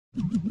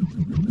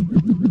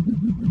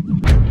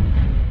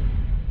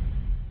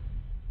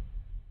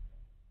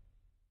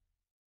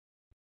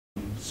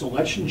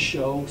Selection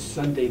show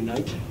Sunday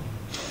night.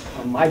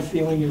 My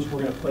feeling is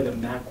we're going to play the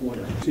MAC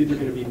winner. It's either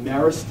going to be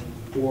Marist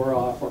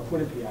or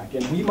Quinnipiac,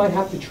 and we might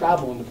have to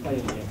travel in the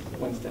playing game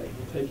Wednesday.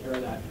 We'll take care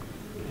of that.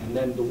 And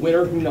then the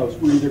winner, who knows?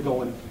 We're either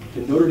going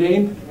to Notre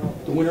Dame,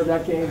 the winner of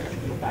that game,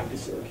 or back to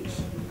Syracuse.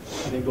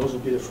 I think those will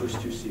be the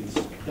first two seeds.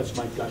 That's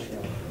my gut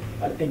feeling.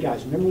 Hey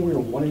guys, remember we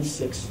were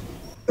 1-6.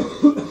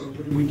 What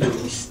did we do?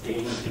 We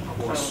stayed the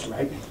course,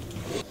 right?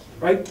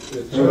 Right?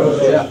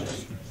 Yeah.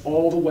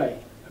 All the way.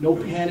 No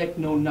panic,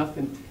 no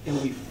nothing, and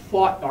we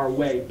fought our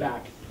way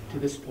back to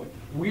this point.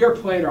 We are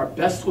playing our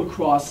best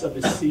lacrosse of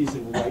the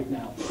season right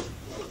now.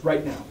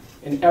 Right now.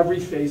 In every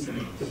phase of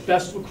it. The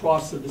best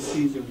lacrosse of the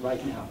season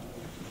right now.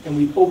 And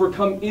we've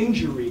overcome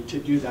injury to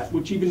do that,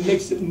 which even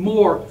makes it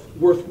more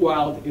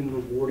worthwhile and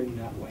rewarding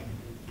that way.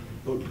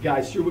 But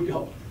guys, here we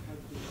go.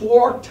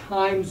 4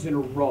 times in a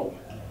row.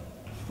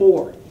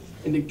 4.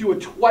 And to do it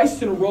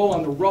twice in a row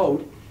on the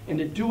road, and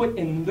to do it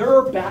in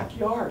their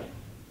backyard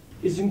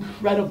is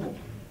incredible.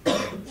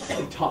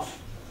 And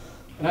tough.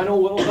 And I know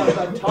a little bit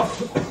about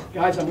tough.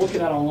 Guys, I'm looking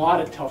at a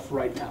lot of tough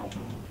right now.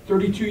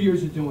 32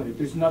 years of doing it.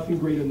 There's nothing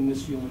greater than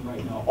this feeling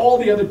right now. All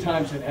the other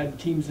times I've had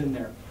teams in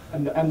there,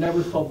 and I've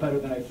never felt better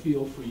than I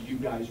feel for you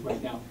guys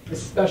right now,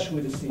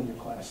 especially the senior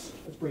class.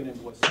 Let's bring it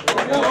in, boys.